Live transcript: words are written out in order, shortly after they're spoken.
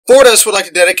Fortis would like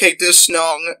to dedicate this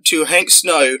song to Hank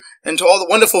Snow and to all the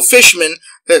wonderful fishermen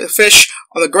that fish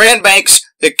on the Grand Banks,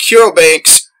 the Curo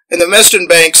Banks, and the Meston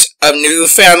Banks of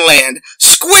Newfoundland.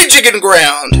 Squid Jiggin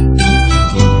ground!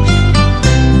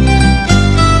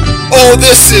 Oh,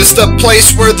 this is the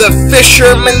place where the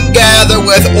fishermen gather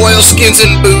with oilskins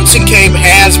and boots and cape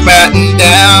hats battened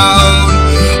down.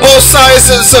 All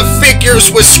sizes of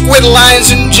figures with squid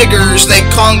lines and jiggers, they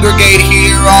congregate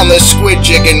here on the Squid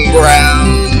Jiggin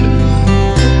ground.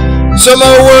 Some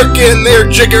are working their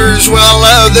jiggers while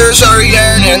others are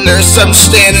yearning. There's some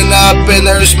standing up and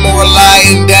there's more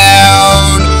lying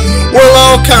down. Well,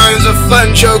 all kinds of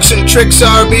fun jokes and tricks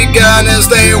are begun as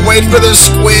they wait for the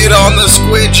squid on the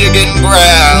Squid Jiggin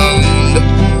ground.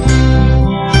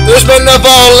 There's men of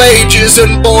all ages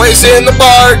and boys in the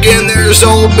bargain. There's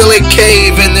old Billy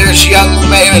Cave and there's young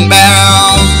man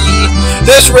bound.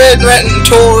 There's Red Rat and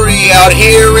Tory out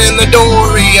here in the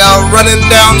dory, running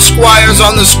down squires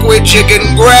on the Squid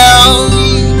Jiggin ground.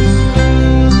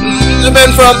 The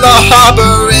men from the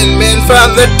harbor and men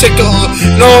from the tickle,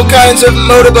 and all kinds of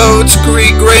motorboats,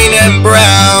 green, and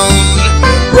brown.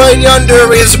 Right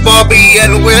yonder is Bobby,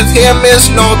 and with him is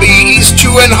Nobby. He's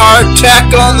chewing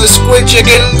hardtack on the Squid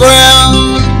Jiggin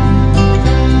ground.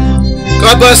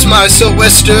 God bless my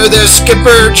Sylvester, there's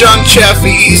Skipper John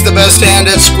Chaffee. He's the best hand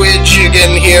at Squid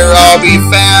Jiggin, here I'll be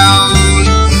found.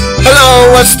 Hello,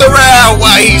 what's the row?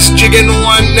 Why, he's jigging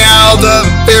one now, the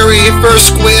very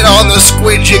first squid on the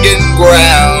Squid Jiggin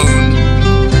ground.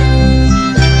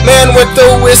 Man with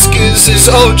the whiskers is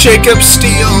old Jacob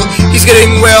Steele. He's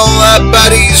getting well up,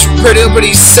 but he's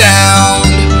pretty sound.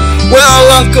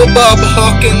 Well, Uncle Bob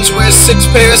Hawkins wears 6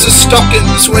 pairs of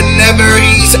stockings whenever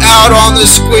he's out on the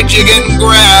Squid Jiggin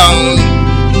ground.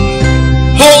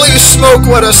 Holy smoke,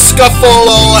 what a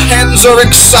scuffle, all hands are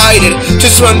excited.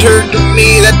 'Tis wondered to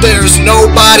me that there's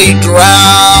nobody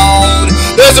drowned.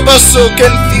 There's a bustle,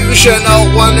 confusion,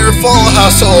 a wonderful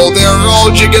hustle. They're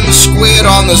all jigging squid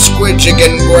on the Squid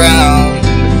Jiggin ground.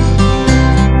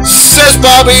 Says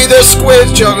Bobby the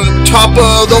squid's on top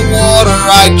of the water.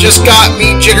 I just got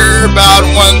me jigger about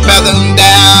 1 fathom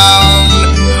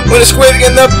down. When the squid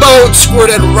in the boat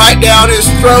squirted right down his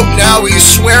throat, now he's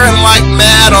swearing like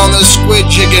mad on the Squid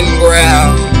Jiggin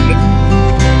ground.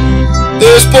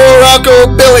 There's poor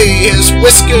Uncle Billy, his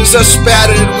whiskers are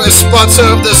spattered with spots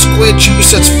of the squid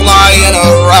juice that's flying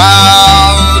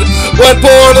around. One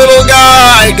poor little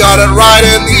guy got it right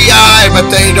in the eye,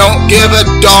 but they don't give a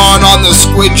darn on the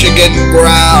Squid Jiggin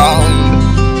ground.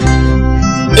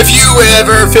 If you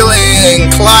ever feel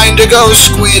inclined to go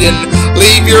squidding,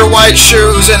 leave your white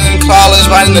shoes and call us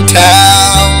right in the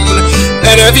town.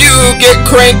 And if you get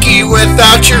cranky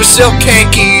without your silk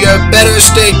hanky, you better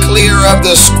stay clear of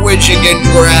the Squid Jiggin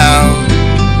ground.